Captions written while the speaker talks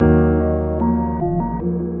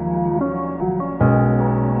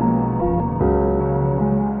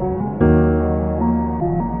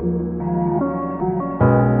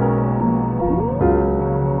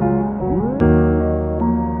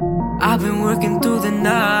working through the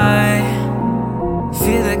night.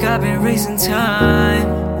 Feel like I've been racing time.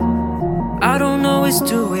 I don't always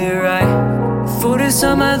do it right. For this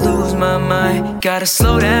I might lose my mind. Gotta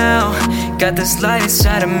slow down. Got this light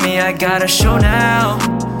inside of me, I gotta show now.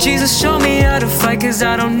 Jesus showed me how to fight, cause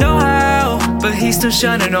I don't know how. But he's still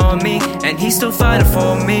shining on me, and he's still fighting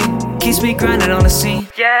for me. Keeps me grinding on the scene.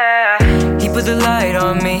 Yeah, he put the light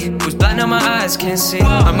on me. Was blind, now my eyes can't see.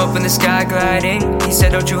 I'm up in the sky gliding. He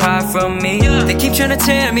said don't you hide from me. They keep trying to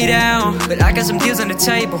tear me down, but I got some deals on the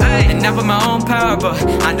table. And not with my own power, but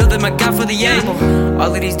I know that my God for the able.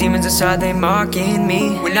 All of these demons inside, they mocking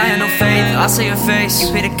me. When I had no faith, I'll say your face.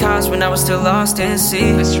 You paid the cost when I was still lost in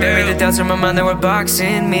sea. Buried the doubts in my mind that were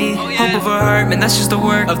boxing me. Hope over hurt, man, that's just the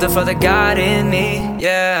work of the Father God in me.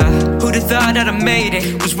 Yeah, who'd have thought that I made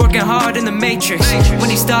it? Was working hard in the matrix. When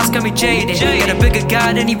these thoughts got me jaded, got a bigger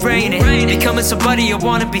God and he reigning. Becoming somebody I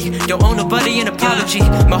wanna be. Don't owe nobody an apology.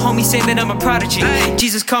 My homies say that I'm a prodigy.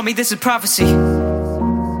 Jesus called me, this is prophecy. A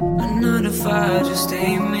 9 to 5 just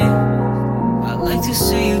ain't me. I like to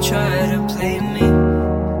see you try to play me,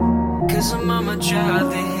 cause I'm on my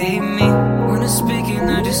job, they hate me. When I'm speaking,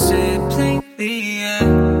 I just say it plainly, yeah.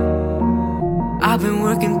 I've been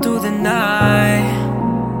working through the night.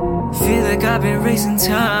 Feel like I've been racing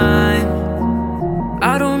time.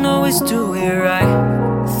 I don't always do it right.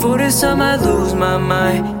 For this I might lose my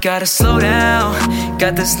mind. Gotta slow down.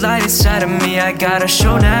 Got this light inside of me, I gotta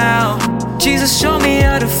show now. Jesus showed me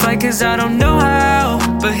how to fight, cause I don't know how.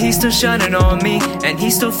 But he's still shining on me, and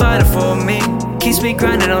he's still fighting for me. Keeps me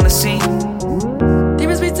grinding on the scene.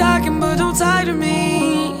 Demons be talking, but don't talk to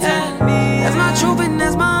me, yeah. That's my truth and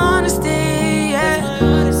that's my honesty, yeah.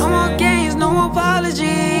 No more games, no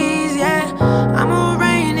apologies, yeah. I'm gonna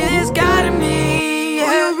reign, it's guiding me, yeah.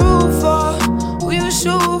 Who you root for? Who you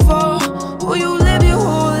shoot for? Who you live your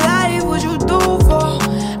whole life? What you do for?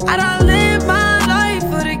 I done live my life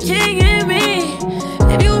for the king in me.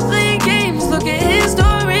 If you play games, look at his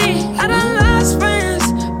story. I done lost friends,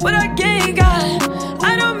 but I gained God.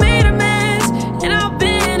 I done made amends, and I've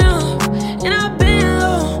been up, and I've been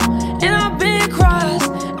low, and I've been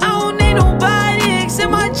crossed. I don't need nobody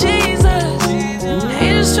except my Jesus.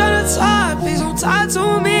 Haters tryna talk, please don't talk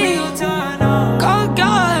to me. Call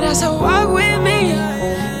God, that's how walk with me.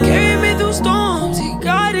 Carry me through storms, he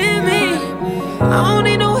guarded me. I don't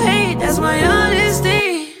need no hate, that's my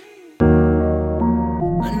honesty.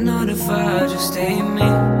 A 9 to 5 just ain't me.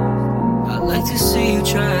 I like to see you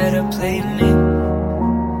try to play me,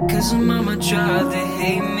 cause I'm on my job, they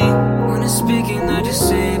hate me. When I'm speaking, I just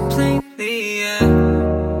say it plainly, yeah.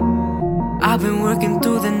 I've been working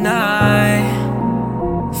through the night.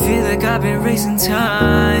 Feel like I've been racing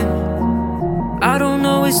time. I don't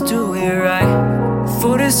always do it right.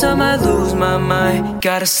 For this I might lose my mind.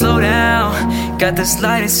 Gotta slow down. Got this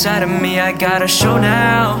light inside of me, I gotta show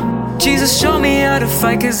now. Jesus showed me how to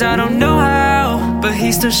fight, cause I don't know how. But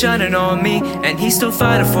he's still shining on me, and he's still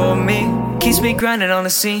fighting for me. Keeps me grinding on the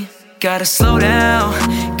scene. Gotta slow down.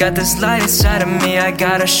 Got this light inside of me, I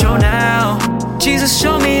gotta show now. Jesus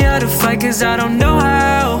showed me how to fight, cause I don't know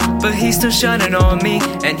how. But he's still shining on me,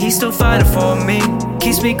 and he's still fighting for me.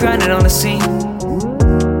 Keeps me grinding on the scene.